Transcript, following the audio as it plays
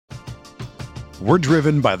We're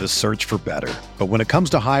driven by the search for better. But when it comes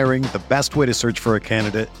to hiring, the best way to search for a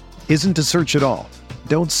candidate isn't to search at all.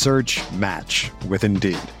 Don't search, match with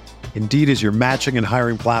Indeed. Indeed is your matching and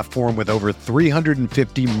hiring platform with over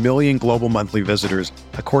 350 million global monthly visitors,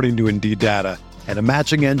 according to Indeed data, and a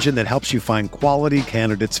matching engine that helps you find quality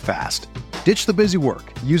candidates fast. Ditch the busy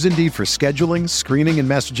work. Use Indeed for scheduling, screening, and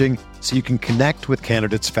messaging so you can connect with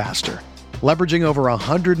candidates faster. Leveraging over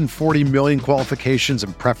 140 million qualifications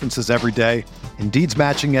and preferences every day, Indeed's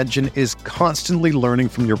matching engine is constantly learning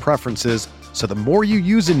from your preferences, so the more you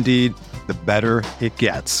use Indeed, the better it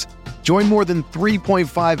gets. Join more than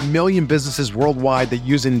 3.5 million businesses worldwide that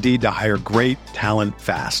use Indeed to hire great talent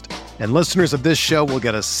fast. And listeners of this show will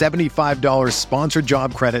get a $75 sponsored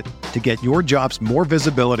job credit to get your jobs more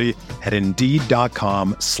visibility at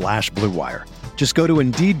Indeed.com/Blue Wire. Just go to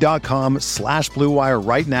Indeed.com/Blue Wire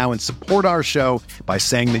right now and support our show by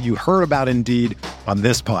saying that you heard about Indeed on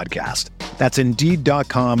this podcast. That's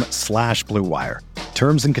Indeed.com/Blue Wire.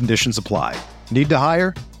 Terms and conditions apply. Need to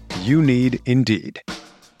hire? You need Indeed.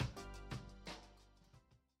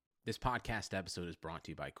 This podcast episode is brought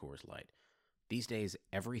to you by Coors Light. These days,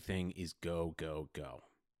 everything is go, go, go.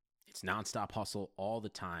 It's nonstop hustle all the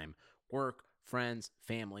time. Work, friends,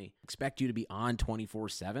 family, expect you to be on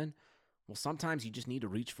 24/7. Well, sometimes you just need to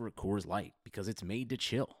reach for a Coors Light because it's made to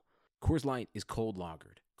chill. Coors Light is cold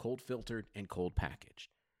lagered, cold filtered, and cold packaged.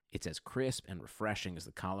 It's as crisp and refreshing as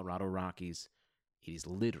the Colorado Rockies. It is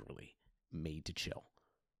literally made to chill.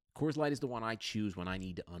 Coors Light is the one I choose when I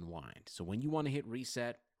need to unwind. So when you want to hit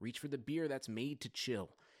reset, reach for the beer that's made to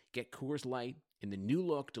chill. Get Coors Light in the new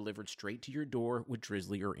look delivered straight to your door with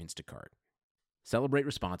Drizzly or Instacart. Celebrate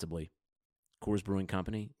responsibly. Coors Brewing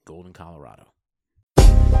Company, Golden, Colorado.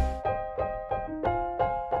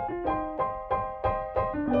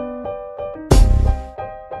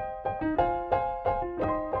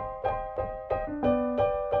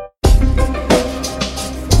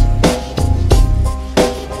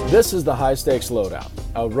 This is the High Stakes Lowdown,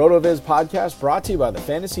 a RotoViz podcast brought to you by the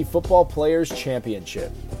Fantasy Football Players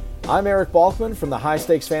Championship. I'm Eric Balkman from the High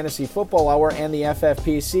Stakes Fantasy Football Hour and the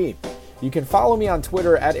FFPC. You can follow me on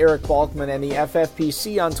Twitter at Eric Balkman and the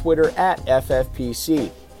FFPC on Twitter at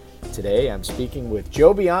FFPC. Today I'm speaking with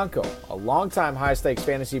Joe Bianco, a longtime High Stakes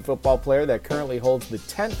Fantasy Football player that currently holds the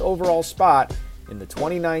 10th overall spot in the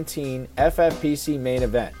 2019 FFPC main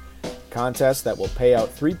event. Contest that will pay out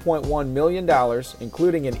 $3.1 million,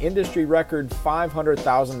 including an industry record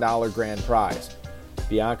 $500,000 grand prize.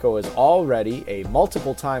 Bianco is already a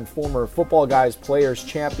multiple-time former Football Guys Players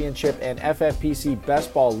Championship and FFPC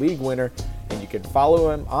Best Ball League winner, and you can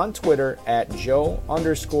follow him on Twitter at Joe_JMB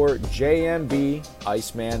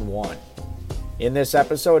Iceman1. In this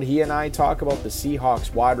episode, he and I talk about the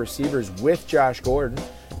Seahawks wide receivers with Josh Gordon,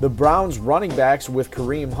 the Browns running backs with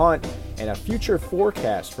Kareem Hunt, and a future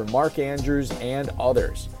forecast for Mark Andrews and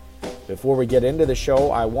others. Before we get into the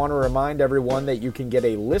show, I want to remind everyone that you can get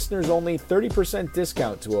a listeners-only 30%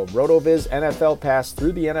 discount to a RotoViz NFL Pass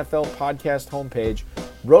through the NFL Podcast homepage,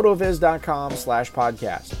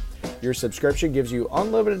 rotoviz.com/podcast. Your subscription gives you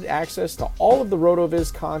unlimited access to all of the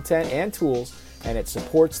RotoViz content and tools, and it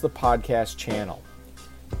supports the podcast channel.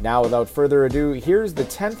 Now, without further ado, here's the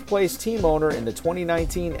 10th place team owner in the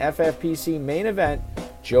 2019 FFPC main event,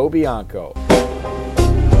 Joe Bianco.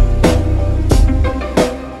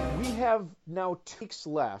 We have now 2 weeks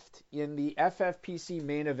left in the FFPC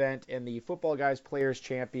main event and the Football Guys Players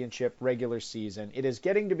Championship regular season. It is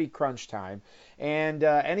getting to be crunch time, and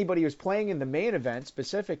anybody who's playing in the main event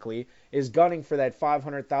specifically is gunning for that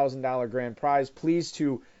 $500,000 grand prize. Pleased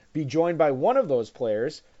to be joined by one of those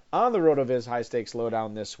players on the RotoViz High Stakes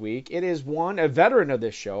Lowdown this week. It is a veteran of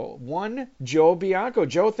this show, Joe Bianco.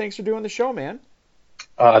 Joe, thanks for doing the show, man.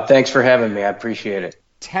 Thanks for having me. I appreciate it.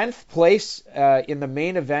 10th place in the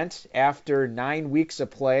main event after 9 weeks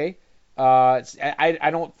of play. I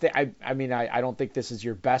don't think this is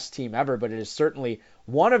your best team ever, but it is certainly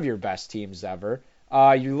one of your best teams ever.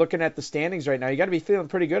 You're looking at the standings right now. You got to be feeling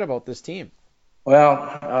pretty good about this team.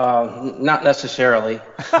 Well, not necessarily.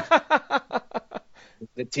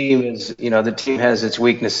 The team has its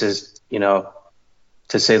weaknesses,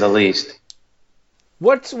 to say the least.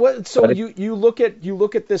 You look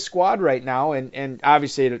at this squad right now, and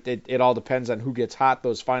obviously it all depends on who gets hot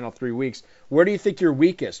those final 3 weeks. Where do you think you're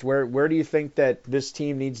weakest? Where do you think that this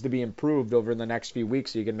team needs to be improved over the next few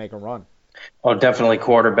weeks so you can make a run? Oh, definitely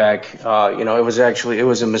quarterback. It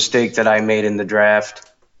was a mistake that I made in the draft.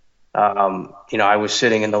 I was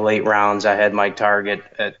sitting in the late rounds. I had my target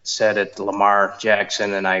set at Lamar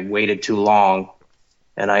Jackson, and I waited too long,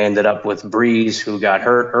 and I ended up with Breeze, who got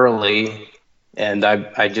hurt early, and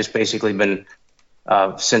I just basically been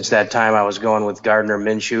Since that time, I was going with Gardner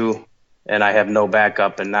Minshew, and I have no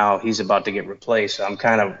backup, and now he's about to get replaced. So I'm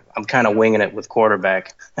kind of winging it with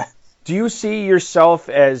quarterback. Do you see yourself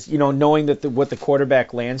as, knowing that what the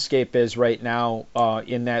quarterback landscape is right now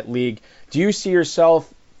in that league, do you see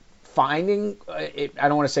yourself finding, I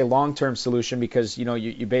don't want to say long-term solution because,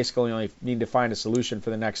 you basically only need to find a solution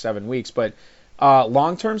for the next 7 weeks, but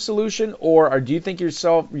long-term solution, or do you think you're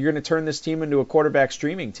going to turn this team into a quarterback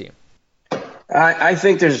streaming team? I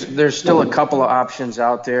think there's still a couple of options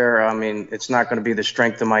out there. I mean, it's not going to be the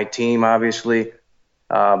strength of my team, obviously,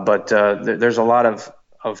 but there's a lot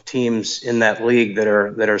of teams in that league that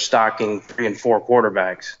are stocking 3 and 4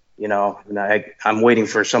 quarterbacks. And I'm waiting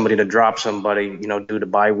for somebody to drop somebody, due to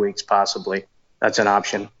bye weeks possibly. That's an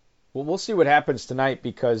option. Well, we'll see what happens tonight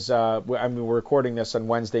because we're recording this on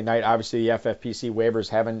Wednesday night. Obviously, the FFPC waivers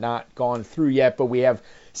haven't not gone through yet, but we have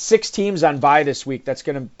 6 teams on bye this week. That's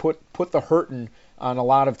going to put the hurting on a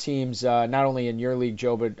lot of teams, not only in your league,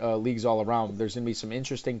 Joe, but leagues all around. There's going to be some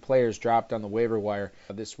interesting players dropped on the waiver wire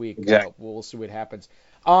this week. Exactly. We'll see what happens.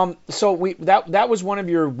 So that was one of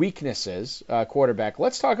your weaknesses, quarterback.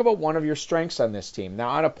 Let's talk about one of your strengths on this team.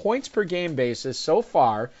 Now, on a points per game basis, so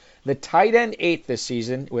far, the tight end 8 this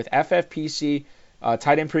season with FFPC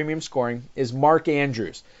tight end premium scoring is Mark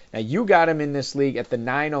Andrews. Now, you got him in this league at the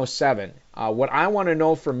 907. What I want to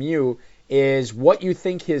know from you is what you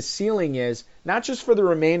think his ceiling is, not just for the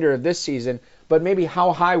remainder of this season, but maybe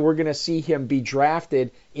how high we're going to see him be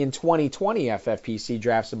drafted in 2020 FFPC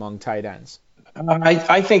drafts among tight ends.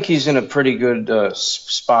 I think he's in a pretty good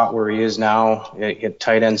spot where he is now at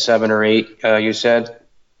tight end 7 or 8, you said.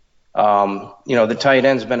 The tight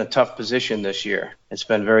end's been a tough position this year. It's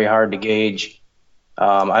been very hard to gauge.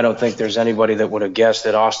 I don't think there's anybody that would have guessed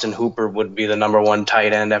that Austin Hooper would be the number 1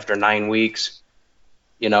 tight end after 9 weeks.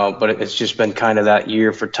 But it's just been kind of that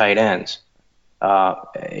year for tight ends.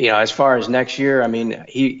 As far as next year, I mean,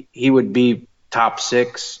 he would be top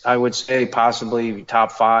 6, I would say, possibly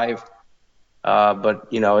top 5. But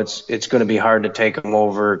it's going to be hard to take him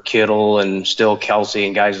over Kittle and still Kelsey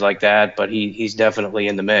and guys like that. But he's definitely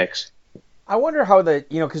in the mix. I wonder how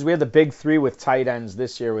because we had the big 3 with tight ends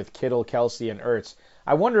this year with Kittle, Kelsey, and Ertz.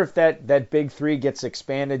 I wonder if that big 3 gets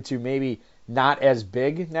expanded to maybe not as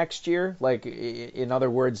big next year. Like, in other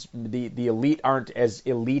words, the elite aren't as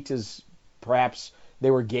elite as perhaps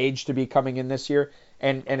they were gauged to be coming in this year,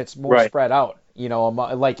 and it's more right. spread out.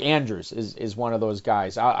 Like Andrews is one of those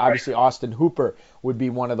guys. Obviously, Austin Hooper would be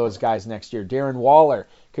one of those guys next year. Darren Waller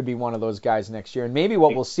could be one of those guys next year. And maybe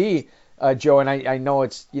what we'll see, Joe, and I know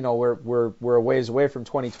it's we're a ways away from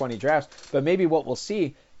 2020 drafts, but maybe what we'll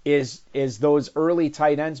see is those early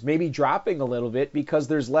tight ends maybe dropping a little bit because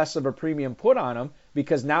there's less of a premium put on them,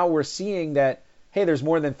 because now we're seeing that, hey, there's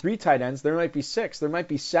more than 3 tight ends. There might be 6. There might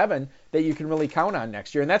be 7 that you can really count on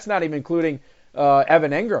next year. And that's not even including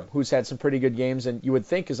Evan Engram, who's had some pretty good games and you would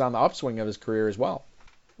think is on the upswing of his career as well.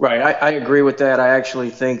 Right. I agree with that. I actually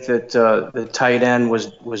think that the tight end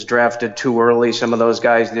was drafted too early, some of those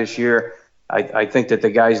guys this year. I think that the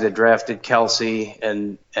guys that drafted Kelsey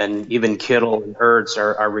and even Kittle and Ertz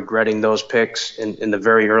are regretting those picks in the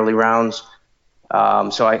very early rounds.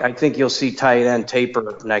 So I think you'll see tight end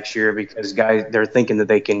taper next year because guys, they're thinking that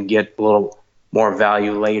they can get a little more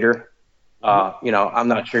value later. I'm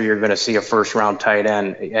not sure you're going to see a first-round tight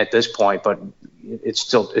end at this point, but it's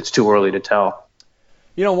too early to tell.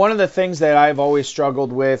 One of the things that I've always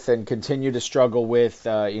struggled with and continue to struggle with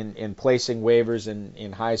in placing waivers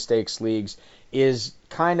in high-stakes leagues is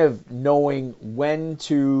kind of knowing when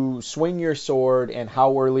to swing your sword and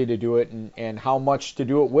how early to do it and how much to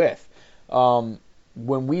do it with.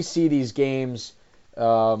 When we see these games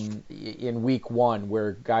in week 1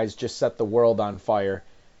 where guys just set the world on fire,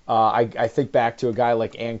 I think back to a guy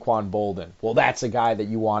like Anquan Boldin. Well, that's a guy that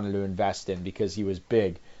you wanted to invest in because he was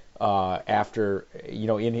big after,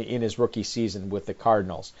 in his rookie season with the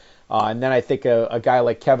Cardinals. And then I think a guy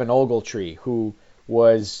like Kevin Ogletree, who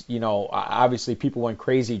was, obviously people went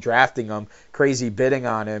crazy drafting him, crazy bidding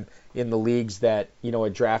on him in the leagues that,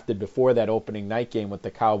 had drafted before that opening night game with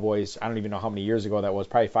the Cowboys. I don't even know how many years ago that was,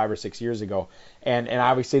 probably 5 or 6 years ago. And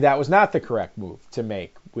obviously that was not the correct move to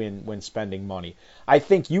make when spending money. I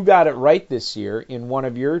think you got it right this year in one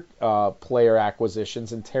of your player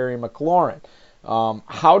acquisitions in Terry McLaurin.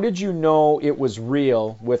 How did you know it was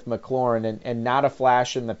real with McLaurin and not a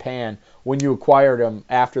flash in the pan when you acquired him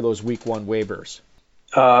after those week 1 waivers?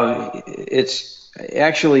 It's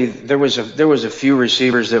actually there was a few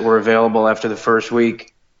receivers that were available after the first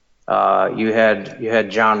week. You had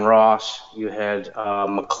John Ross, you had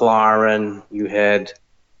McLaurin, you had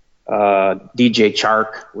DJ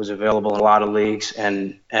Chark was available in a lot of leagues,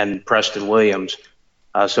 and Preston Williams.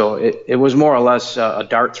 So it was more or less a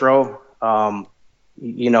dart throw.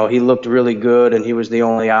 He looked really good, and he was the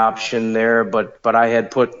only option there. But I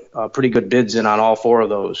had put pretty good bids in on all 4 of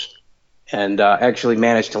those, and actually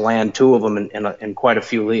managed to land 2 of them in quite a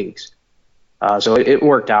few leagues. So it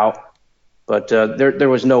worked out. But there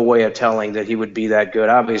was no way of telling that he would be that good.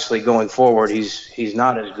 Obviously, going forward, he's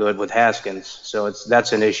not as good with Haskins. So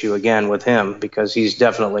that's an issue again with him, because he's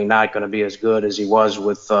definitely not going to be as good as he was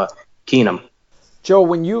with Keenum. Joe,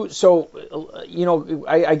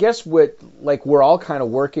 I guess we're all kind of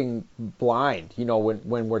working blind,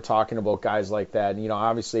 when we're talking about guys like that. And,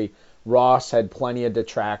 obviously Ross had plenty of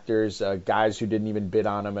detractors, guys who didn't even bid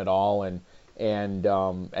on him at all, and then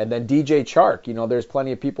DJ Chark, there's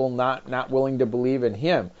plenty of people not willing to believe in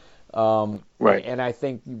him. Right. And I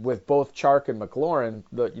think with both Chark and McLaurin,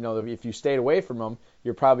 if you stayed away from them,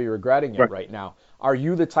 you're probably regretting it right now. Are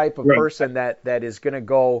you the type of person that is going to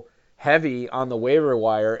go heavy on the waiver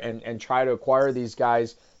wire and try to acquire these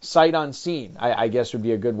guys sight unseen? I guess would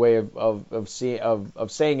be a good way of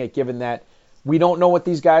saying it, given that we don't know what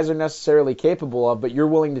these guys are necessarily capable of, but you're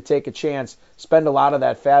willing to take a chance, spend a lot of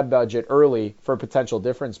that fab budget early for a potential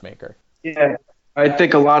difference maker. Yeah, I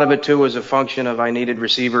think a lot of it too was a function of I needed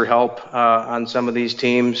receiver help on some of these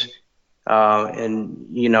teams, Chark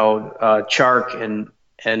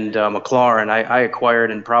and McLaurin I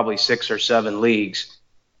acquired in probably 6 or 7 leagues.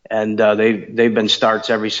 And they've been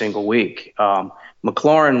starts every single week.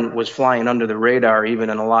 McLaurin was flying under the radar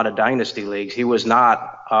even in a lot of dynasty leagues. He was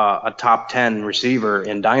not a top 10 receiver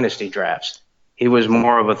in dynasty drafts. He was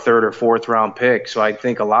more of a 3rd or 4th round pick. So I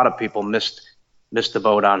think a lot of people missed the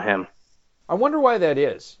boat on him. I wonder why that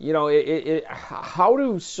is. How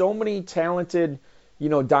do so many talented,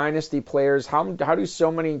 dynasty players, how do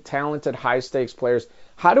so many talented high stakes players,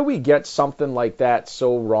 how do we get something like that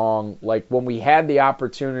so wrong? Like when we had the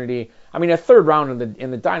opportunity, a 3rd round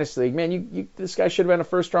in the dynasty league, man, this guy should have been a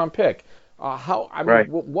 1st round pick.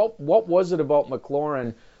 What was it about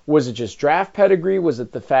McLaurin? Was it just draft pedigree? Was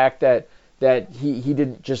it the fact that he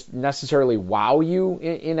didn't just necessarily wow you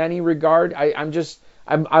in any regard?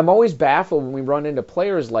 I'm always baffled when we run into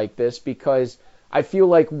players like this, because I feel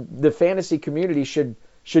like the fantasy community should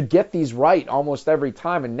get these right almost every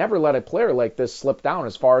time and never let a player like this slip down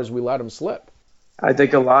as far as we let him slip. I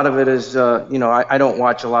think a lot of it is, I don't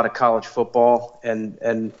watch a lot of college football,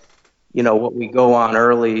 and what we go on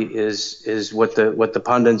early is what the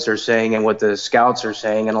pundits are saying and what the scouts are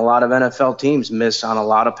saying, and a lot of NFL teams miss on a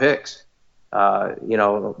lot of picks.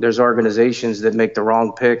 There's organizations that make the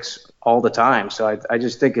wrong picks all the time, so I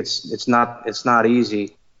just think it's not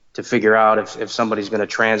easy to figure out if somebody's going to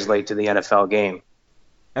translate to the NFL game.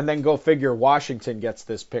 And then go figure Washington gets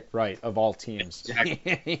this pick right of all teams.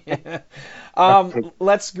 Exactly.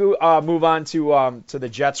 Let's go move on to the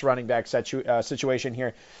Jets running back situation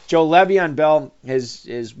here. Joe, Le'Veon Bell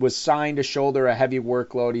was signed to shoulder a heavy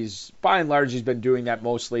workload. He's by and large he's been doing that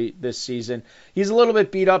mostly this season. He's a little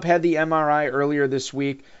bit beat up. Had the MRI earlier this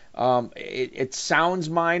week. It sounds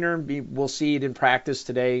minor. We'll see it in practice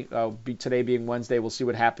today. Today being Wednesday, we'll see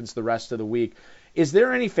what happens the rest of the week. Is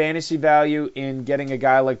there any fantasy value in getting a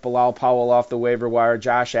guy like Bilal Powell off the waiver wire,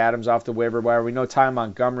 Josh Adams off the waiver wire? We know Ty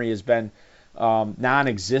Montgomery has been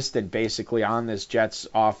non-existent basically on this Jets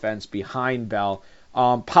offense behind Bell.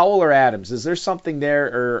 Powell or Adams, is there something there,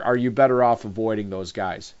 or are you better off avoiding those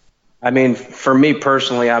guys? For me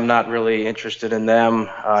personally, I'm not really interested in them.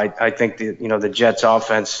 I think the Jets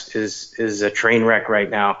offense is a train wreck right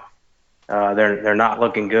now. They're not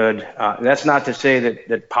looking good. That's not to say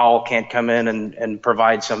that Powell can't come in and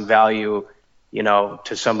provide some value,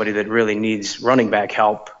 to somebody that really needs running back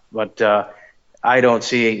help. But I don't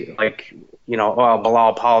see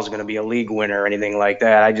Bilal Powell's going to be a league winner or anything like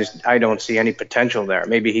that. I don't see any potential there.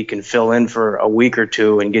 Maybe he can fill in for a week or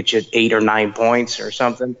two and get you 8 or 9 points or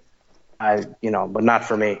something. But not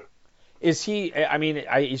for me. Is he?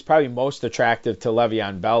 He's probably most attractive to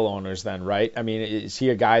Le'Veon Bell owners, then, right? Is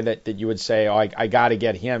he a guy that you would say, I got to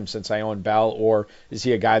get him since I own Bell, or is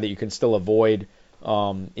he a guy that you can still avoid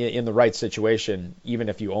in the right situation, even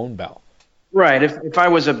if you own Bell? Right. If I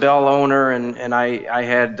was a Bell owner and I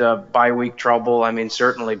had bye week trouble,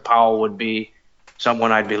 certainly Powell would be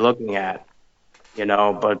someone I'd be looking at,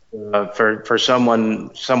 But for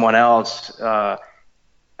someone else.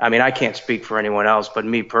 I can't speak for anyone else, but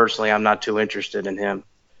me personally, I'm not too interested in him.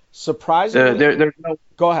 Surprisingly,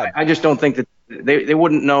 go ahead. I just don't think that they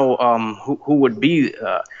wouldn't know who would be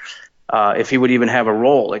if he would even have a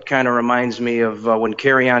role. It kind of reminds me of when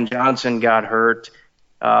Kerryon Johnson got hurt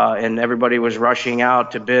and everybody was rushing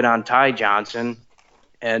out to bid on Ty Johnson,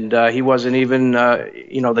 and he wasn't even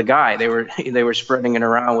the guy. They were spreading it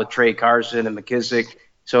around with Trey Carson and McKissick.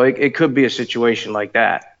 So it could be a situation like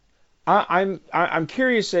that. I'm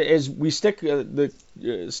curious as we stick to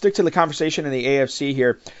the conversation in the AFC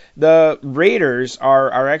here. The Raiders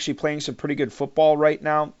are actually playing some pretty good football right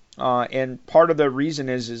now, and part of the reason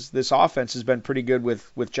is this offense has been pretty good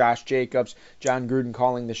with Josh Jacobs, John Gruden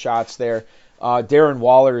calling the shots there. Darren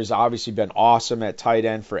Waller has obviously been awesome at tight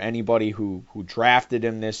end for anybody who drafted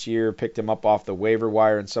him this year, picked him up off the waiver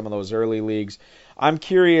wire in some of those early leagues. I'm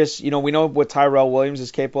curious. We know what Tyrell Williams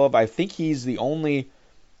is capable of. I think he's the only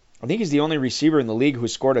receiver in the league who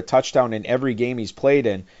scored a touchdown in every game he's played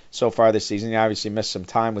in so far this season. He obviously missed some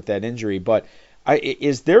time with that injury. But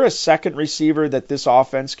is there a second receiver that this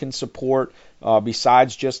offense can support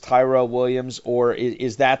besides just Tyrell Williams, or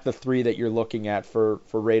is that the three that you're looking at for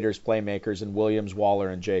Raiders playmakers in Williams, Waller,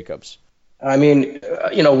 and Jacobs? I mean,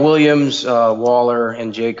 Williams, Waller,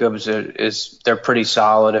 and Jacobs they're pretty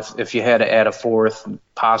solid. If you had to add a fourth,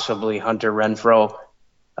 possibly Hunter Renfrow.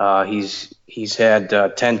 He's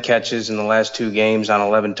had 10 catches in the last 2 games on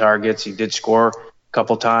 11 targets. He did score a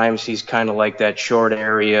couple times. He's kind of like that short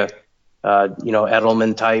area,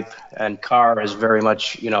 Edelman type. And Carr is very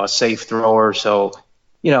much, a safe thrower. So,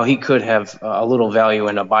 he could have a little value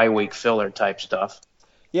in a bye week filler type stuff.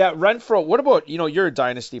 Yeah, Renfrow. What about, you're a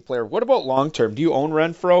dynasty player. What about long term? Do you own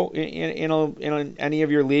Renfrow in any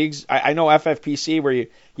of your leagues? I know FFPC where you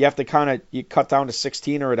have to you cut down to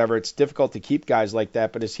 16 or whatever. It's difficult to keep guys like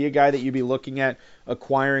that. But is he a guy that you'd be looking at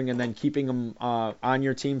acquiring and then keeping him on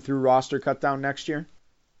your team through roster cut down next year?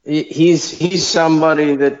 He's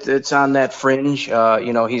somebody that's on that fringe.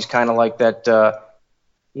 He's kind of like that.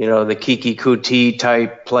 The Kiki Kuti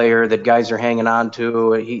type player that guys are hanging on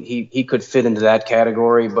to. He could fit into that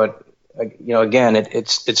category, but again,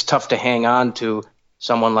 it's tough to hang on to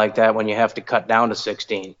someone like that when you have to cut down to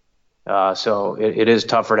 16. So it is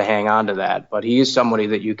tougher to hang on to that, but he is somebody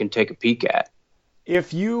that you can take a peek at.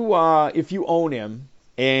 If you own him,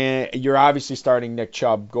 and you're obviously starting Nick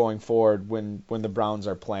Chubb going forward when the Browns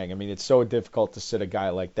are playing. I mean, it's so difficult to sit a guy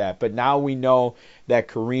like that. But now we know that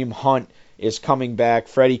Kareem Hunt is coming back.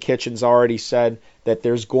 Freddie Kitchens already said that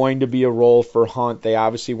there's going to be a role for Hunt. They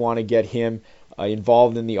obviously want to get him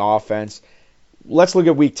involved in the offense. Let's look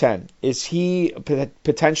at Week 10. Is he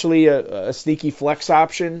potentially a sneaky flex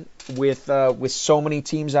option with so many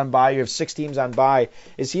teams on bye? You have 6 teams on bye.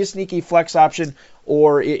 Is he a sneaky flex option,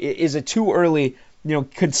 or is it too early,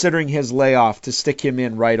 considering his layoff, to stick him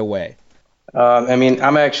in right away?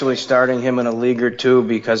 I'm actually starting him in a league or two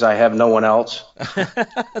because I have no one else.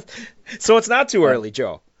 So it's not too early,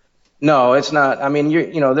 Joe. No, it's not. I mean,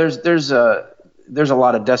 there's a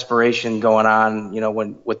lot of desperation going on,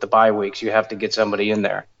 with the bye weeks, you have to get somebody in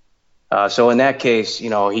there. So in that case,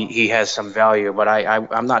 he has some value, but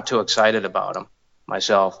I'm not too excited about him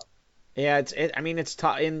myself. Yeah, it's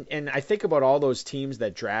tough. And I think about all those teams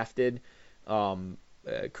that drafted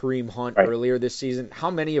Kareem Hunt earlier this season.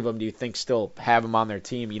 How many of them do you think still have him on their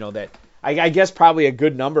team? That I guess probably a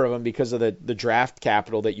good number of them because of the draft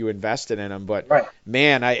capital that you invested in him. But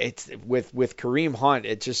man, with Kareem Hunt,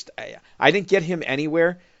 I didn't get him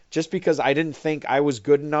anywhere just because I didn't think I was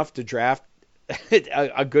good enough to draft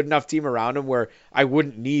a good enough team around him where I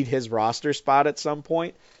wouldn't need his roster spot at some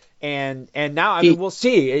point. And now, we'll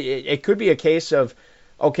see. It could be a case of,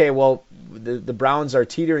 okay, well, the Browns are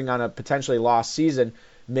teetering on a potentially lost season.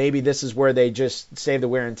 Maybe this is where they just save the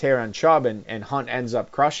wear and tear on Chubb and Hunt ends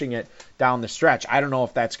up crushing it down the stretch. I don't know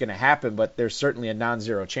if that's going to happen, but there's certainly a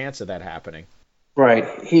non-zero chance of that happening.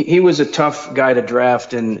 Right. He was a tough guy to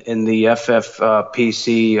draft in the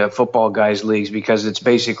FFPC football guys leagues because it's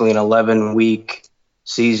basically an 11-week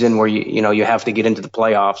season where you have to get into the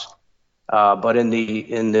playoffs. But in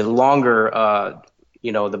the longer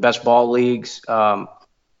the best ball leagues,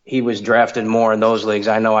 he was drafted more in those leagues.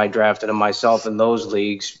 I know I drafted him myself in those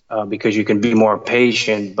leagues because you can be more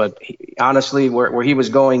patient. But honestly, where he was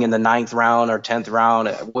going in the 9th round or 10th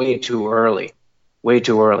round, way too early.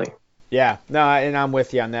 Yeah, no, and I'm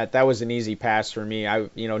with you on that. That was an easy pass for me. 9th,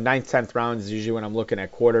 10th round is usually when I'm looking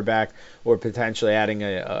at quarterback or potentially adding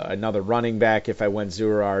another running back if I went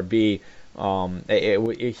zero RB.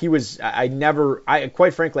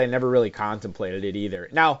 Quite frankly, I never really contemplated it either.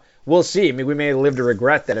 Now, we'll see. I mean, we may live to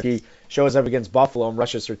regret that if he shows up against Buffalo and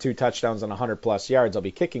rushes for 2 touchdowns and 100-plus yards, I'll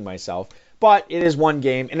be kicking myself. But it is one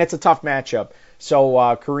game, and it's a tough matchup. So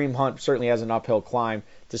Kareem Hunt certainly has an uphill climb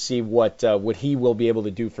to see what he will be able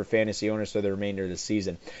to do for fantasy owners for the remainder of the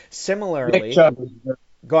season. Similarly,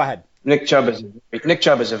 go ahead. Nick Chubb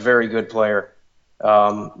is a very good player.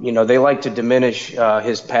 They like to diminish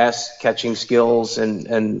his pass catching skills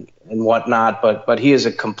and whatnot, but he is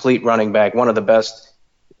a complete running back, one of the best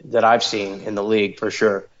that I've seen in the league for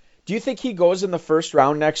sure. Do you think he goes in the first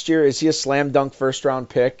round next year? Is he a slam dunk first round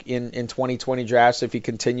pick in 2020 drafts if he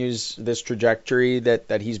continues this trajectory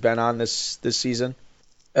that he's been on this season?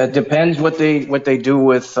 It depends what they do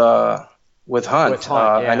with Hunt.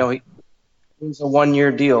 I know he was a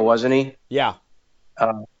 1-year deal, wasn't he? Yeah.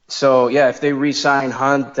 So if they re-sign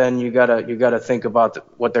Hunt, then you gotta think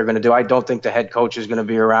about what they're going to do. I don't think the head coach is going to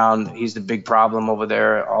be around. He's the big problem over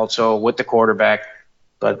there, also with the quarterback.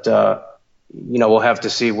 But we'll have to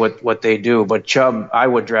see what they do. But Chubb, I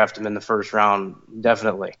would draft him in the first round,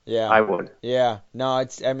 definitely. Yeah, I would. Yeah, no,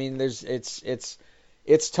 it's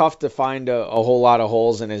tough to find a whole lot of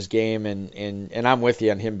holes in his game, and I'm with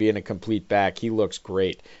you on him being a complete back. He looks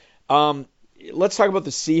great. Let's talk about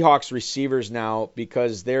the Seahawks receivers now,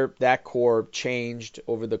 because that core changed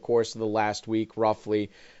over the course of the last week,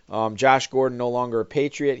 roughly. Josh Gordon no longer a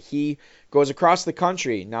Patriot. He goes across the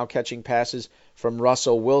country now catching passes from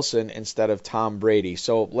Russell Wilson instead of Tom Brady.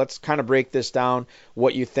 So let's kind of break this down,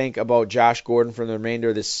 what you think about Josh Gordon for the remainder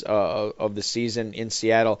of this of the season in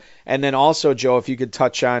Seattle. And then also, Joe, if you could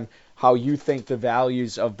touch on how you think the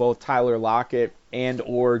values of both Tyler Lockett and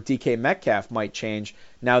or DK Metcalf might change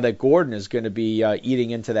now that Gordon is going to be eating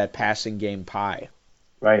into that passing game pie.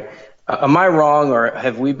 Right. Am I wrong, or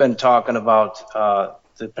have we been talking about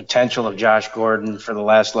the potential of Josh Gordon for the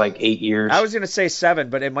last 8 years? I was going to say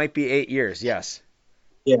 7, but it might be 8 years. Yes.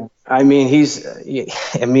 Yeah. I mean,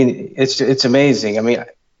 it's amazing. I mean,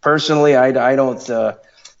 personally, I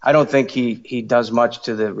don't think he does much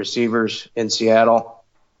to the receivers in Seattle.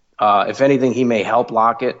 If anything, he may help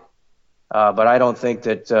Lockett, but I don't think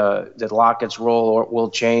that Lockett's role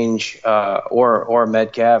will change or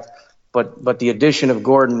Metcalf. But the addition of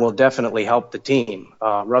Gordon will definitely help the team.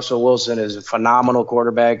 Russell Wilson is a phenomenal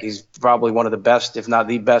quarterback. He's probably one of the best, if not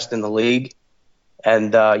the best, in the league.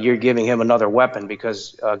 And you're giving him another weapon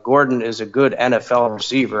because Gordon is a good NFL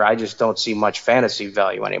receiver. I just don't see much fantasy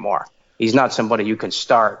value anymore. He's not somebody you can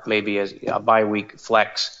start. Maybe as a bye-week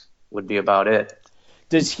flex would be about it.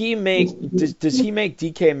 Does he make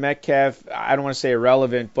DK Metcalf, I don't want to say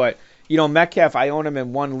irrelevant, but Metcalf, I own him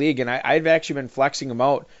in one league, and I've actually been flexing him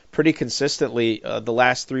out pretty consistently the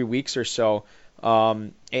last 3 weeks or so.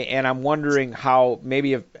 And I'm wondering how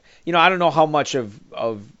maybe I don't know how much of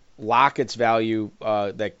Lockett's value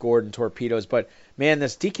that Gordon torpedoes, but man,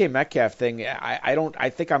 this DK Metcalf thing, I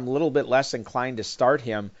think I'm a little bit less inclined to start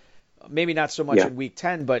him. Maybe not so much in week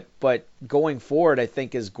 10, but going forward, I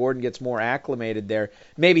think as Gordon gets more acclimated there,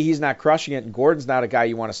 maybe he's not crushing it, and Gordon's not a guy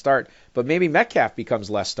you want to start, but maybe Metcalf becomes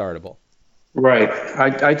less startable. Right.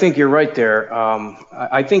 I think you're right there.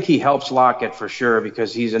 I think he helps Lockett for sure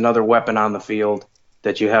because he's another weapon on the field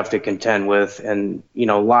that you have to contend with. And,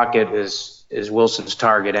 Lockett is Wilson's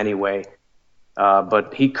target anyway.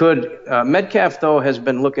 But he could Metcalf, though, has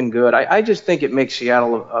been looking good. I just think it makes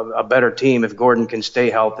Seattle a better team if Gordon can stay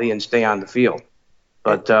healthy and stay on the field.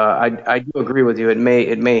 But I do agree with you. It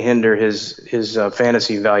may hinder his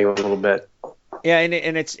fantasy value a little bit. Yeah,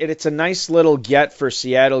 and it's a nice little get for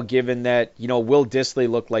Seattle, given that Will Dissly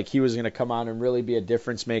looked like he was going to come on and really be a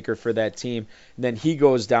difference maker for that team. And then he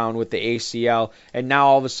goes down with the ACL, and now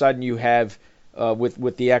all of a sudden you have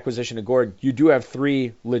with the acquisition of Gordon, you do have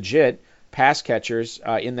 3 legit pass catchers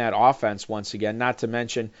in that offense once again. Not to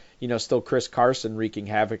mention still Chris Carson wreaking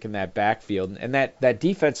havoc in that backfield, and that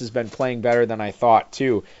defense has been playing better than I thought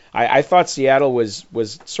too. I thought Seattle was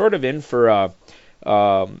sort of in for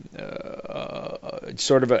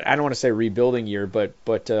sort of I don't want to say rebuilding year,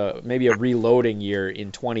 but maybe a reloading year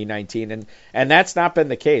in 2019, and that's not been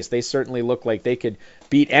the case. They certainly look like they could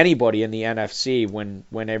beat anybody in the NFC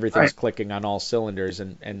when everything's clicking on all cylinders.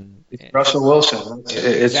 And Russell Wilson,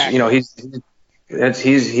 exactly. He's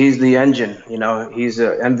the engine. He's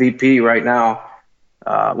a MVP right now.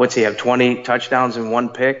 What's he have? 20 touchdowns and 1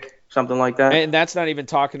 pick. Something like that. And that's not even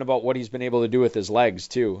talking about what he's been able to do with his legs,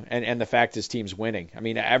 too, and the fact his team's winning. I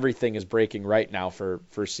mean, everything is breaking right now for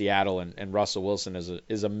Seattle, and Russell Wilson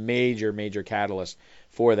is a major, major catalyst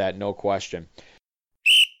for that, no question.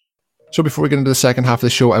 So before we get into the second half of the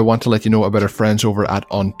show, I want to let you know about our friends over at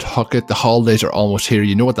Untuckit. The holidays are almost here.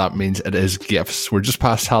 You know what that means. It is gifts. We're just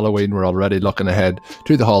past Halloween. We're already looking ahead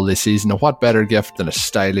to the holiday season. And what better gift than a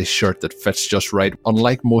stylish shirt that fits just right?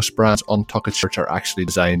 Unlike most brands, Untuckit shirts are actually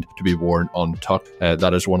designed to be worn untucked.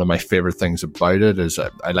 That is one of my favorite things about it. Is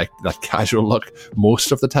I like that casual look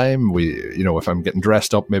most of the time. If I'm getting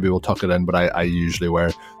dressed up, maybe we'll tuck it in, but I usually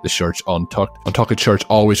wear the shirts untucked. Untuckit shirts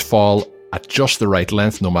always fall at just the right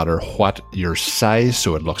length, no matter what your size,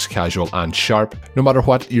 so it looks casual and sharp. No matter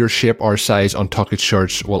what your shape or size, Untucked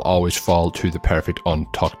shirts will always fall to the perfect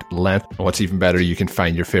untucked length. And what's even better, you can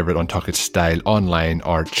find your favorite Untucked style online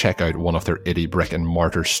or check out one of their 80 brick and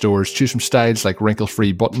mortar stores. Choose from styles like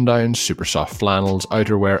wrinkle-free button-downs, super soft flannels,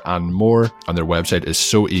 outerwear, and more. And their website is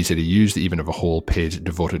so easy to use, they even have a whole page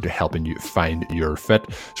devoted to helping you find your fit.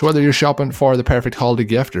 So whether you're shopping for the perfect holiday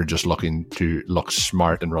gift or just looking to look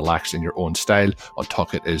smart and relaxed in your own style,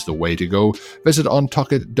 Untucked is the way to go. Visit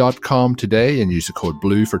untuckit.com today and use the code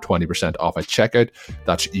BLUE for 20% off at checkout.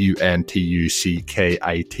 That's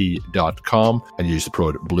untuckit.com and use the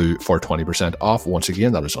code BLUE for 20% off. Once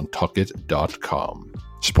again, that is untuckit.com.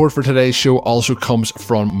 Support for today's show also comes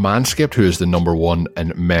from Manscaped, who is the #1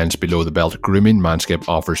 in men's below-the-belt grooming. Manscaped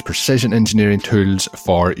offers precision engineering tools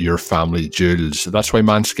for your family jewels. That's why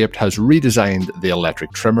Manscaped has redesigned the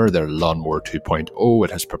electric trimmer, their Lawnmower 2.0.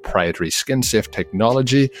 It has proprietary skin-safe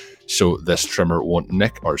technology, so this trimmer won't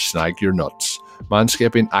nick or snag your nuts.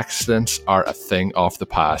 Manscaping accidents are a thing of the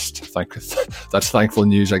past. That's thankful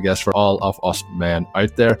news, I guess, for all of us men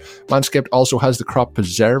out there. Manscaped also has the Crop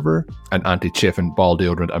Preserver, an anti-chafing ball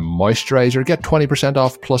deodorant and moisturizer. Get 20%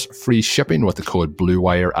 off plus free shipping with the code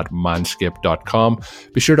BLUEWIRE at manscaped.com.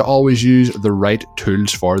 Be sure to always use the right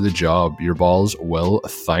tools for the job. Your balls will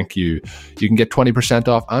thank you. You can get 20%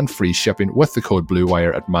 off and free shipping with the code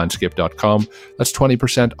BLUEWIRE at manscaped.com. That's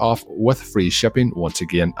 20% off with free shipping, once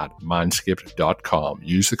again, at manscaped.com.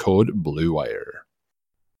 Use the code BLUEWIRE.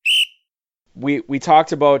 We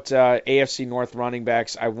talked about AFC North running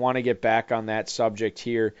backs. I want to get back on that subject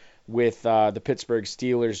here with the Pittsburgh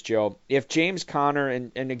Steelers, Joe. If James Conner,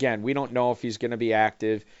 and again, we don't know if he's going to be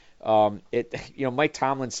active. Mike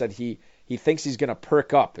Tomlin said he thinks he's going to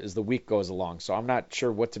perk up as the week goes along, so I'm not sure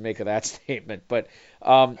what to make of that statement. But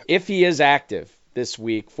if he is active this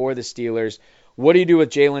week for the Steelers, what do you do with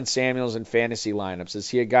Jaylen Samuels in fantasy lineups? Is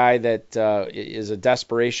he a guy that is a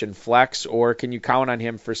desperation flex, or can you count on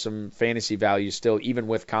him for some fantasy value still, even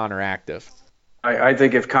with Conner active? I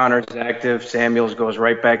think if Conner's active, Samuels goes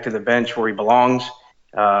right back to the bench where he belongs.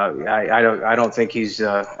 I don't think he's.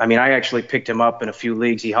 I actually picked him up in a few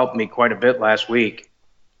leagues. He helped me quite a bit last week,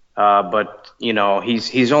 but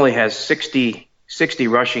he's only has 60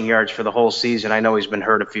 rushing yards for the whole season. I know he's been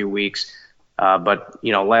hurt a few weeks. But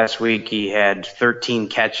last week he had 13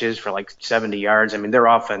 catches for like 70 yards. I mean, their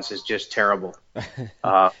offense is just terrible.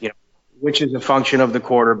 Which is a function of the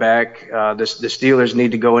quarterback. The Steelers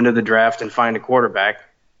need to go into the draft and find a quarterback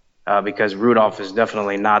because Rudolph is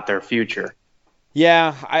definitely not their future.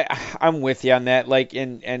 Yeah, I'm with you on that.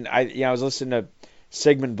 I was listening to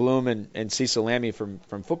Sigmund Bloom and Cecil Lammey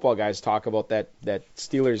from Football Guys talk about that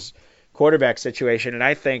Steelers quarterback situation, and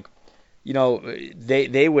I think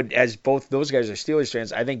they would, as both those guys are Steelers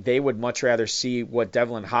fans, I think they would much rather see what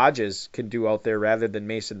Devlin Hodges can do out there rather than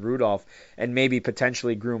Mason Rudolph, and maybe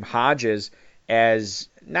potentially groom Hodges as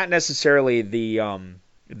not necessarily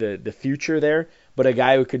the future there, but a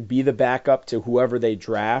guy who could be the backup to whoever they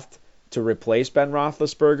draft to replace Ben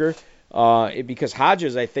Roethlisberger. Because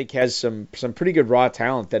Hodges, I think, has some pretty good raw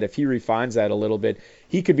talent that if he refines that a little bit,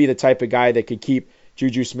 he could be the type of guy that could keep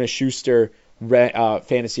Juju Smith-Schuster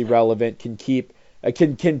fantasy relevant, can turn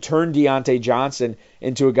Deontay Johnson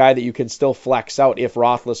into a guy that you can still flex out if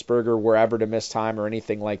Roethlisberger were ever to miss time or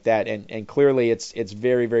anything like that. And clearly it's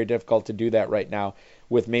very, very difficult to do that right now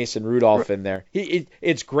with Mason Rudolph in there.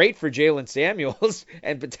 It's great for Jaylen Samuels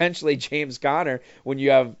and potentially James Conner when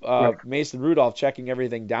you have Mason Rudolph checking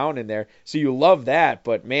everything down in there. So you love that,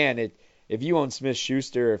 but man, if you own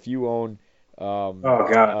Smith-Schuster, if you own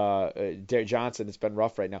Johnson, it's been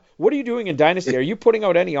rough right now. What are you doing in Dynasty? Are you putting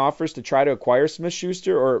out any offers to try to acquire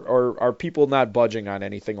Smith-Schuster, or are people not budging on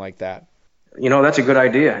anything like that? That's a good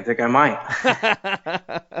idea. I think I might.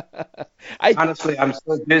 Honestly, I'm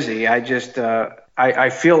so busy. I just I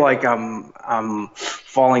feel like I'm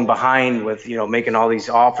falling behind with making all these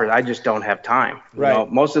offers. I just don't have time.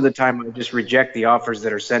 Right. Most of the time I just reject the offers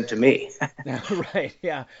that are sent to me. Right.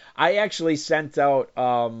 Yeah. I actually sent out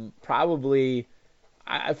probably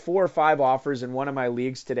 4 or 5 offers in one of my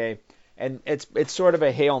leagues today, and it's sort of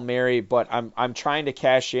a Hail Mary, but I'm trying to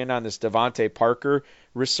cash in on this Devontae Parker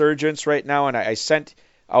resurgence right now, and I sent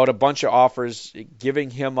out a bunch of offers giving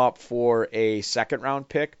him up for a second-round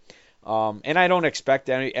pick. And I don't expect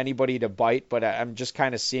anybody to bite, but I'm just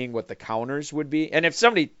kind of seeing what the counters would be. And if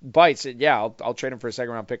somebody bites it, yeah, I'll trade him for a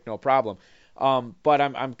second-round pick, no problem. But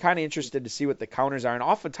I'm kind of interested to see what the counters are. And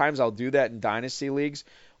oftentimes I'll do that in dynasty leagues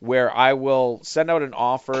where I will send out an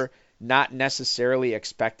offer not necessarily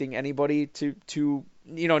expecting anybody to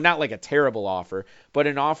not like a terrible offer, but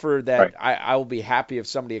an offer that I will be happy if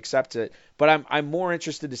somebody accepts it. But I'm more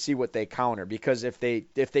interested to see what they counter, because if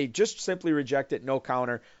they just simply reject it, no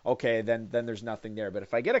counter, okay, then there's nothing there. But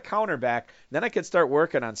if I get a counter back, then I could start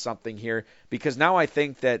working on something here, because now I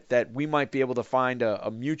think that we might be able to find a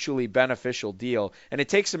mutually beneficial deal. And it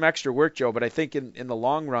takes some extra work, Joe, but I think in the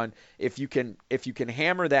long run, if you can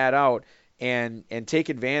hammer that out and take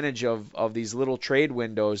advantage of these little trade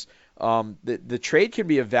windows, the trade can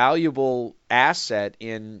be a valuable asset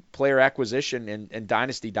in player acquisition and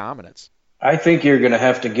dynasty dominance. I think you're going to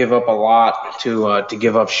have to give up a lot to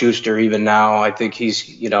give up Schuster even now. I think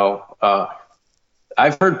he's,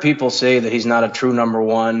 I've heard people say that he's not a true number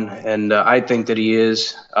one, and I think that he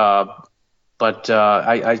is. But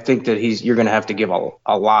I think that you're going to have to give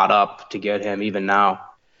a lot up to get him even now.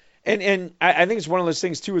 And I think it's one of those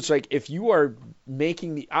things too. It's like, if you are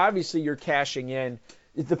obviously you're cashing in.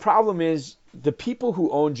 The problem is the people who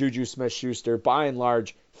own Juju Smith-Schuster, by and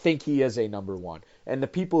large, think he is a number one. And the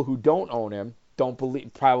people who don't own him don't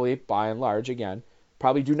believe, probably by and large, again,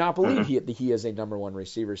 probably do not believe he is a number one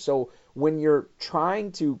receiver. So when you're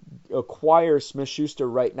trying to acquire Smith-Schuster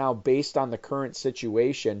right now based on the current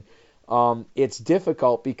situation, it's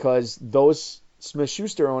difficult, because those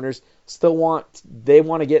Smith-Schuster owners still want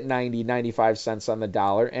to get 90, 95 cents on the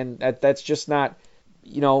dollar, and that's just not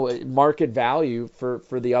market value for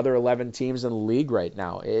the other 11 teams in the league right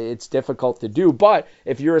now. It's difficult to do, but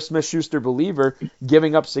if you're a Smith-Schuster believer,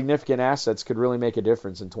 giving up significant assets could really make a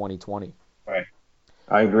difference in 2020. Right.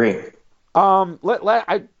 I agree.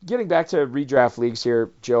 Getting back to redraft leagues here,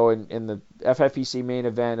 Joe, in the FFPC main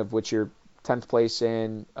event, of which you're 10th place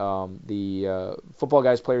in, the Football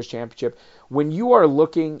Guys Players Championship, when you are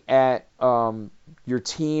looking at your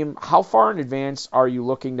team, how far in advance are you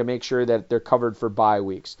looking to make sure that they're covered for bye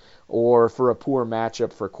weeks or for a poor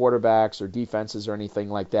matchup for quarterbacks or defenses or anything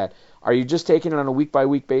like that? Are you just taking it on a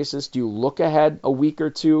week-by-week basis? Do you look ahead a week or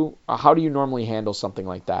two? How do you normally handle something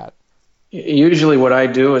like that? Usually what I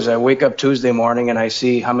do is I wake up Tuesday morning and I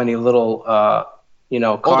see how many little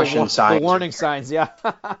caution signs. The warning signs, yeah.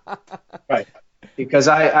 Right. Because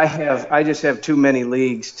I just have too many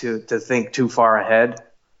leagues to think too far ahead.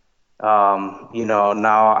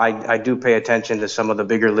 Now I do pay attention to some of the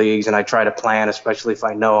bigger leagues, and I try to plan, especially if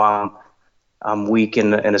I know I'm weak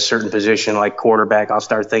in a certain position like quarterback. I'll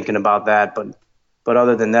start thinking about that. But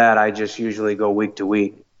other than that, I just usually go week to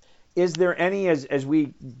week. Is there any, as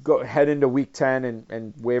we head into week 10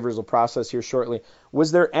 and waivers will process here shortly,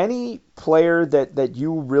 was there any player that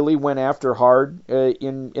you really went after hard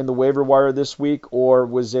in the waiver wire this week, or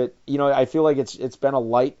was it, I feel like it's been a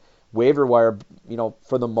light waiver wire,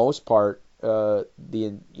 for the most part, for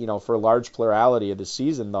a large plurality of the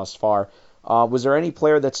season thus far. Was there any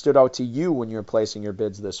player that stood out to you when you were placing your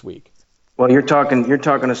bids this week? Well, you're talking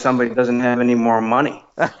to somebody who doesn't have any more money.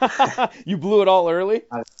 You blew it all early?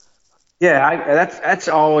 Yeah, that's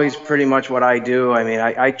always pretty much what I do. I mean,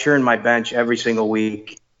 I churn my bench every single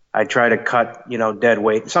week. I try to cut, dead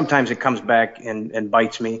weight. Sometimes it comes back and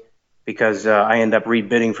bites me, because I end up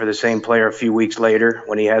rebidding for the same player a few weeks later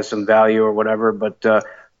when he has some value or whatever. But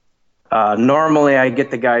normally I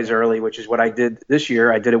get the guys early, which is what I did this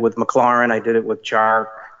year. I did it with McLaurin. I did it with Chark,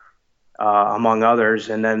 among others.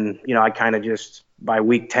 And then, I kind of just, by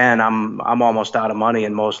week 10, I'm almost out of money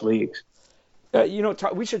in most leagues.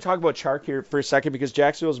 We should talk about Chark here for a second, because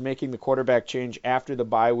Jacksonville's making the quarterback change after the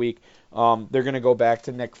bye week. They're going to go back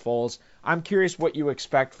to Nick Foles. I'm curious what you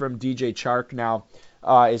expect from DJ Chark now,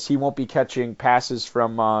 as he won't be catching passes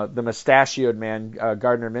from the mustachioed man,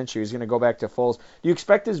 Gardner Minshew. He's going to go back to Foles. Do you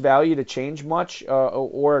expect his value to change much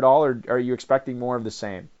or at all, or are you expecting more of the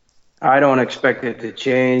same? I don't expect it to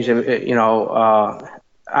change.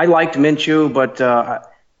 I liked Minshew, but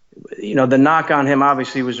the knock on him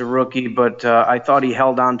obviously was a rookie, but I thought he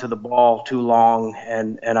held on to the ball too long,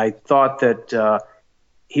 and I thought that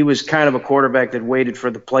he was kind of a quarterback that waited for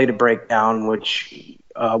the play to break down, which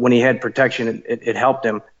when he had protection, it helped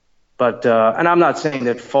him. But and I'm not saying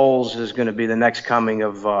that Foles is going to be the next coming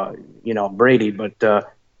of Brady, but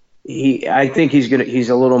I think he's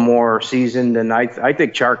a little more seasoned, and I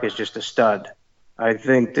think Chark is just a stud. I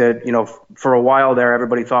think that, for a while there,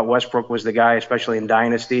 everybody thought Westbrook was the guy, especially in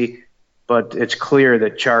Dynasty, but it's clear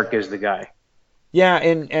that Chark is the guy. Yeah,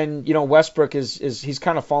 and Westbrook he's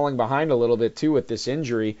kind of falling behind a little bit too with this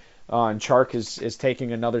injury, and Chark is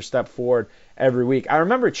taking another step forward every week. I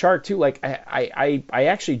remember Chark too, like I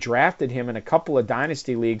actually drafted him in a couple of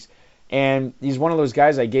Dynasty leagues, and he's one of those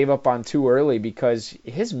guys I gave up on too early because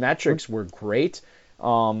his metrics were great,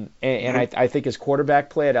 and I think his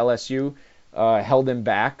quarterback play at LSU held him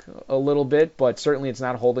back a little bit, but certainly it's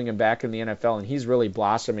not holding him back in the NFL, and he's really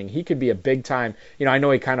blossoming. He could be a big-time, I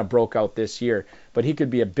know he kind of broke out this year, but he could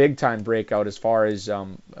be a big-time breakout as far as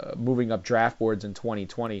moving up draft boards in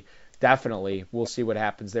 2020. Definitely, we'll see what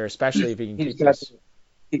happens there, especially if he can keep this.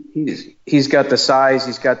 He's got the size,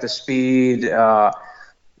 he's got the speed.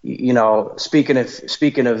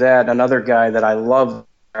 Speaking of that, another guy that I love,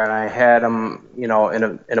 and I had him, in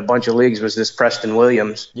a bunch of leagues, was this Preston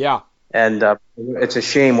Williams. Yeah. And it's a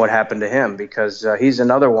shame what happened to him, because he's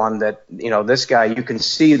another one that, this guy, you can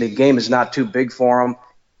see the game is not too big for him.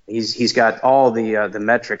 He's got all the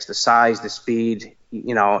metrics, the size, the speed,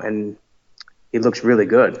 and he looks really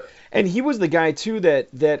good. And he was the guy, too,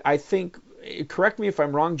 that I think, correct me if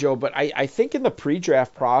I'm wrong, Joe, but I think in the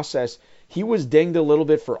pre-draft process, he was dinged a little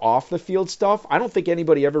bit for off-the-field stuff. I don't think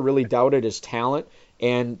anybody ever really doubted his talent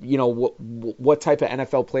and, what type of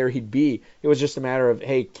NFL player he'd be. It was just a matter of,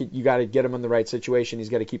 hey, you got to get him in the right situation. He's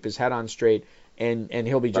got to keep his head on straight, and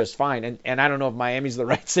he'll be just fine. And I don't know if Miami's the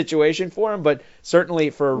right situation for him, but certainly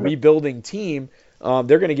for a rebuilding team,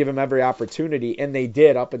 they're going to give him every opportunity, and they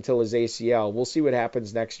did up until his ACL. We'll see what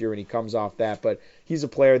happens next year when he comes off that, but he's a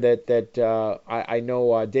player that I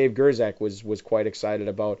know Dave Gerzak was quite excited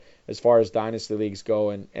about as far as dynasty leagues go,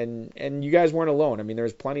 and you guys weren't alone. I mean,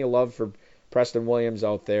 there's plenty of love for Preston Williams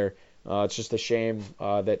out there. It's just a shame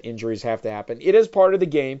that injuries have to happen. It is part of the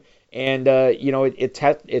game, and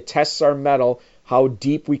it tests our mettle how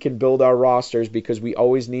deep we can build our rosters, because we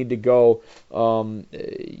always need to go,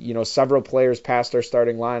 several players past our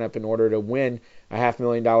starting lineup in order to win a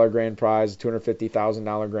 $500,000 grand prize, a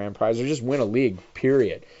 $250,000 grand prize, or just win a league,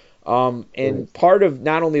 period. And part of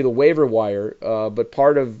not only the waiver wire, but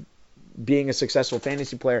part of being a successful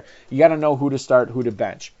fantasy player, you got to know who to start, who to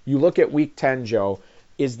bench. You look at Week 10, Joe.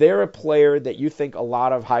 Is there a player that you think a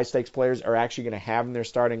lot of high-stakes players are actually going to have in their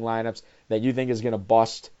starting lineups that you think is going to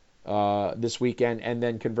bust this weekend? And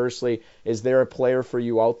then conversely, is there a player for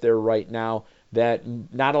you out there right now that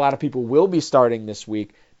not a lot of people will be starting this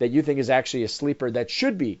week that you think is actually a sleeper that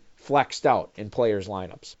should be flexed out in players'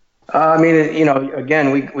 lineups?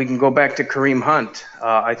 Again, we can go back to Kareem Hunt.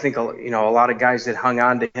 I think, a lot of guys that hung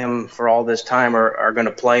on to him for all this time are going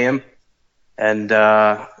to play him. And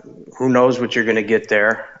who knows what you're going to get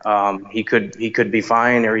there. He could be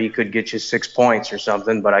fine, or he could get you 6 points or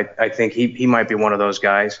something, but I think he might be one of those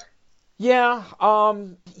guys. Yeah,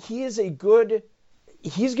 he's going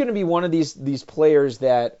to be one of these players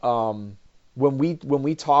that when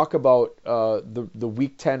we talk about the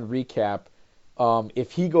Week 10 recap,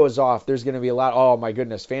 if he goes off, there's going to be a lot. Oh my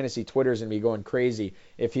goodness, fantasy Twitter's going to be going crazy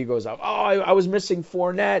if he goes off. Oh, I was missing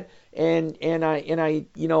Fournette, and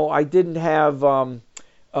I didn't have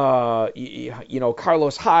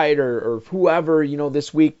Carlos Hyde or whoever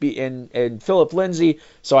this week and Philip Lindsay,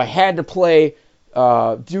 so I had to play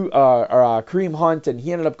Kareem Hunt, and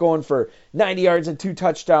he ended up going for 90 yards and 2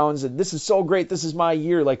 touchdowns, and this is so great. This is my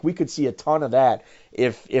year. Like, we could see a ton of that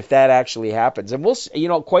if that actually happens, and we'll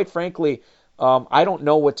quite frankly. I don't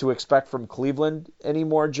know what to expect from Cleveland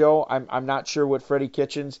anymore, Joe. I'm not sure what Freddie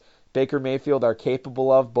Kitchens, Baker Mayfield are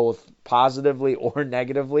capable of, both positively or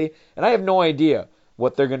negatively. And I have no idea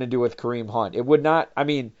what they're going to do with Kareem Hunt. It would not,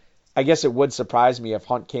 I guess it would surprise me if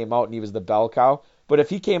Hunt came out and he was the bell cow. But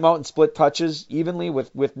if he came out and split touches evenly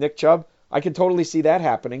with Nick Chubb, I could totally see that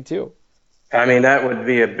happening too. That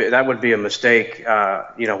would be a mistake,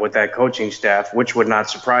 with that coaching staff, which would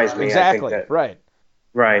not surprise me. Exactly, I think right.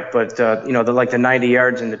 Right, but the 90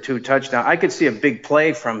 yards and the 2 touchdowns, I could see a big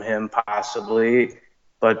play from him possibly,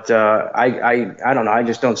 but I don't know. I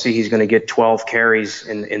just don't see he's going to get 12 carries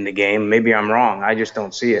in the game. Maybe I'm wrong. I just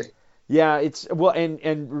don't see it. Yeah, it's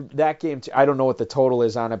and that game, I don't know what the total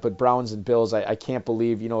is on it, but Browns and Bills, I can't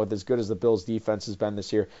believe, as good as the Bills defense has been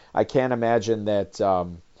this year, I can't imagine that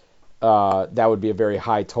that would be a very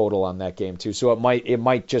high total on that game too. So it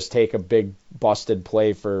might just take a big busted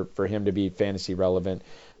play for him to be fantasy relevant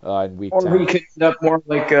in Week 10. Or he could end up more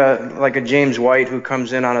like a James White who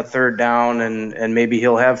comes in on a 3rd down and maybe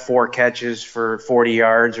he'll have 4 catches for 40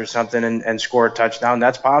 yards or something and score a touchdown.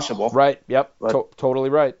 That's possible. Right. Yep. Totally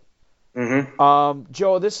right. Mm-hmm.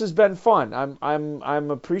 Joe, this has been fun.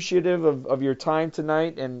 I'm appreciative of your time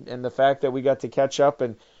tonight and the fact that we got to catch up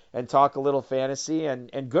and talk a little fantasy,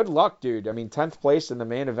 and good luck, dude. 10th place in the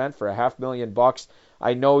main event for $500,000.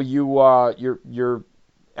 I know you're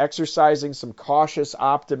exercising some cautious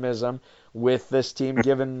optimism with this team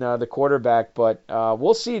given the quarterback, but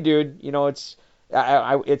we'll see, dude. It's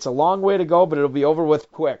a long way to go, but it'll be over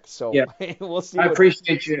with quick. So yeah. We'll see. I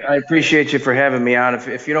appreciate you for having me on.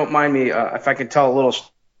 If you don't mind me, if I could tell a little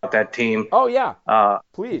that team. Oh, yeah.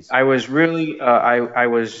 Please. I was really, I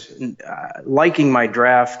was liking my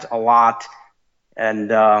draft a lot.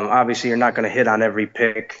 And obviously you're not going to hit on every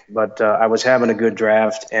pick, but I was having a good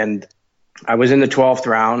draft, and I was in the 12th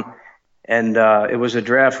round. And it was a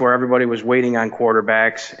draft where everybody was waiting on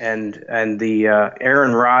quarterbacks, and the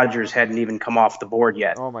Aaron Rodgers hadn't even come off the board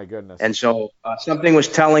yet. Oh my goodness! And so something was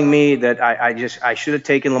telling me that I should have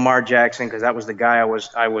taken Lamar Jackson, because that was the guy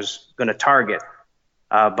I was going to target.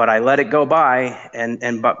 But I let it go by,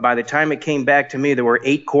 and by the time it came back to me, there were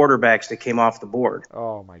 8 quarterbacks that came off the board.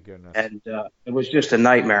 Oh my goodness! And it was just a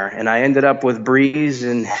nightmare. And I ended up with Breeze,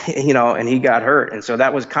 and and he got hurt, and so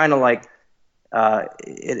that was kind of like.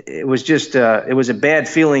 It was just it was a bad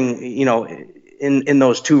feeling, in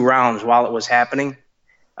those 2 rounds while it was happening,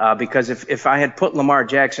 because if I had put Lamar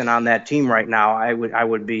Jackson on that team right now, I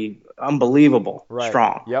would be unbelievable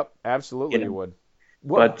strong. Yep, absolutely, you would.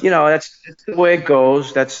 But that's the way it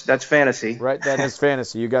goes. That's fantasy. Right, that is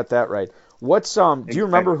fantasy. You got that right. What's Do you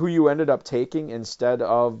remember who you ended up taking instead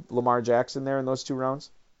of Lamar Jackson there in those 2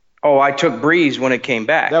 rounds? Oh, I took Breeze when it came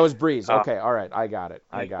back. That was Breeze. Okay, all right. I got it.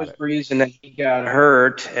 It was Breeze, and then he got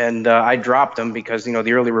hurt, and I dropped him because,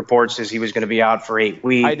 the early reports says he was going to be out for 8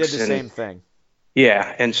 weeks. I did the same thing.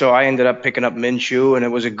 Yeah, and so I ended up picking up Minshew, and it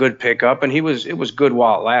was a good pickup, and it was good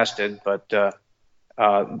while it lasted. But, the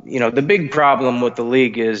big problem with the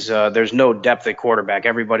league is there's no depth at quarterback.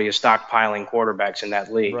 Everybody is stockpiling quarterbacks in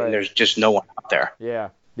that league, and there's just no one out there. Yeah.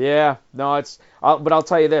 No, but I'll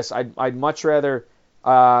tell you this. I'd much rather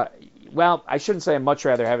well, I shouldn't say I'd much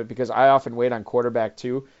rather have it, because I often wait on quarterback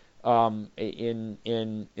too,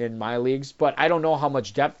 in my leagues. But I don't know how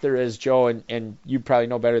much depth there is, Joe, and you probably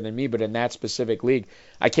know better than me. But in that specific league,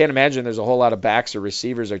 I can't imagine there's a whole lot of backs or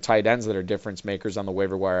receivers or tight ends that are difference makers on the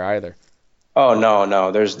waiver wire either. Oh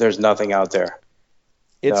no, there's nothing out there.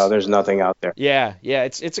 There's nothing out there. Yeah,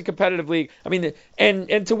 it's a competitive league. I mean,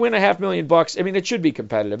 and to win $500,000, I mean, it should be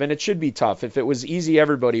competitive and it should be tough. If it was easy,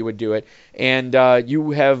 everybody would do it. And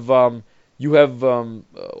you have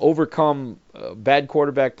overcome bad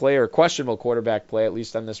quarterback play, or questionable quarterback play, at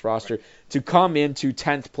least on this roster, to come into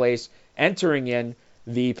 10th place, entering in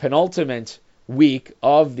the penultimate week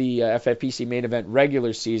of the FFPC main event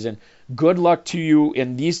regular season. Good luck to you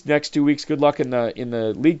in these next 2 weeks. Good luck in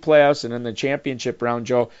the league playoffs and in the championship round,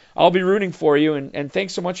 Joe. I'll be rooting for you, and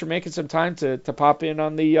thanks so much for making some time to pop in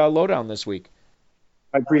on the lowdown this week.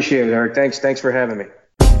 I appreciate it, Eric. Thanks for having me.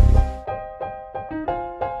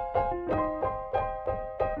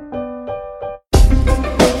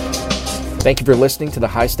 Thank you for listening to the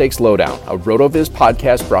High Stakes Lowdown, a RotoViz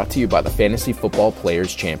podcast brought to you by the Fantasy Football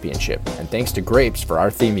Players Championship. And thanks to Grapes for our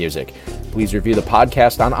theme music. Please review the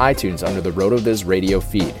podcast on iTunes under the RotoViz radio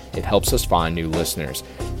feed. It helps us find new listeners.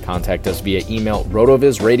 Contact us via email,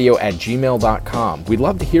 rotovizradio@gmail.com. We'd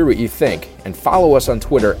love to hear what you think, and follow us on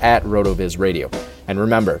Twitter @RotoVizRadio. And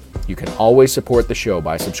remember, you can always support the show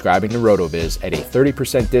by subscribing to RotoViz at a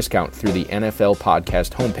 30% discount through the NFL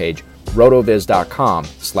podcast homepage,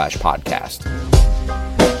 rotoviz.com/podcast.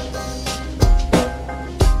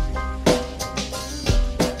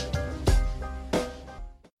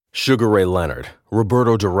 Sugar Ray Leonard,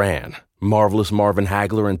 Roberto Duran, Marvelous Marvin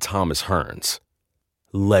Hagler, and Thomas Hearns.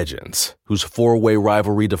 Legends, whose four-way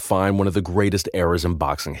rivalry defined one of the greatest eras in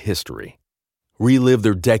boxing history. Relive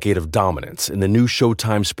their decade of dominance in the new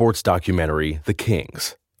Showtime sports documentary, The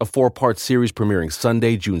Kings, a 4-part series premiering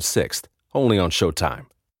Sunday, June 6th, only on Showtime.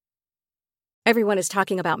 Everyone is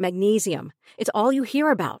talking about magnesium. It's all you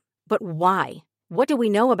hear about. But why? What do we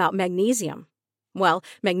know about magnesium? Well,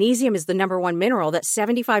 magnesium is the #1 mineral that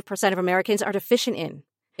 75% of Americans are deficient in.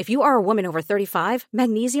 If you are a woman over 35,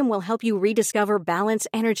 magnesium will help you rediscover balance,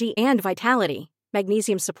 energy, and vitality.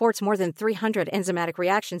 Magnesium supports more than 300 enzymatic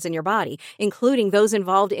reactions in your body, including those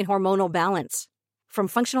involved in hormonal balance. From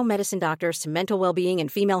functional medicine doctors to mental well-being and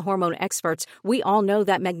female hormone experts, we all know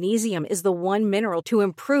that magnesium is the one mineral to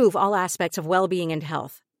improve all aspects of well-being and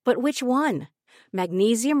health. But which one?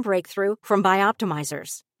 Magnesium Breakthrough from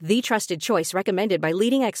Bioptimizers, the trusted choice recommended by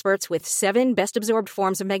leading experts with 7 best-absorbed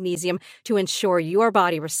forms of magnesium to ensure your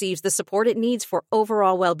body receives the support it needs for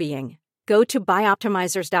overall well-being. Go to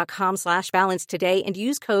bioptimizers.com/balance today and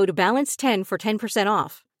use code BALANCE10 for 10%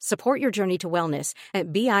 off. Support your journey to wellness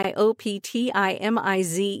at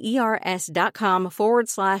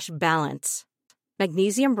bioptimizers.com/balance.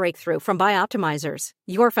 Magnesium Breakthrough from Bioptimizers,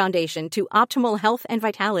 your foundation to optimal health and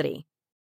vitality.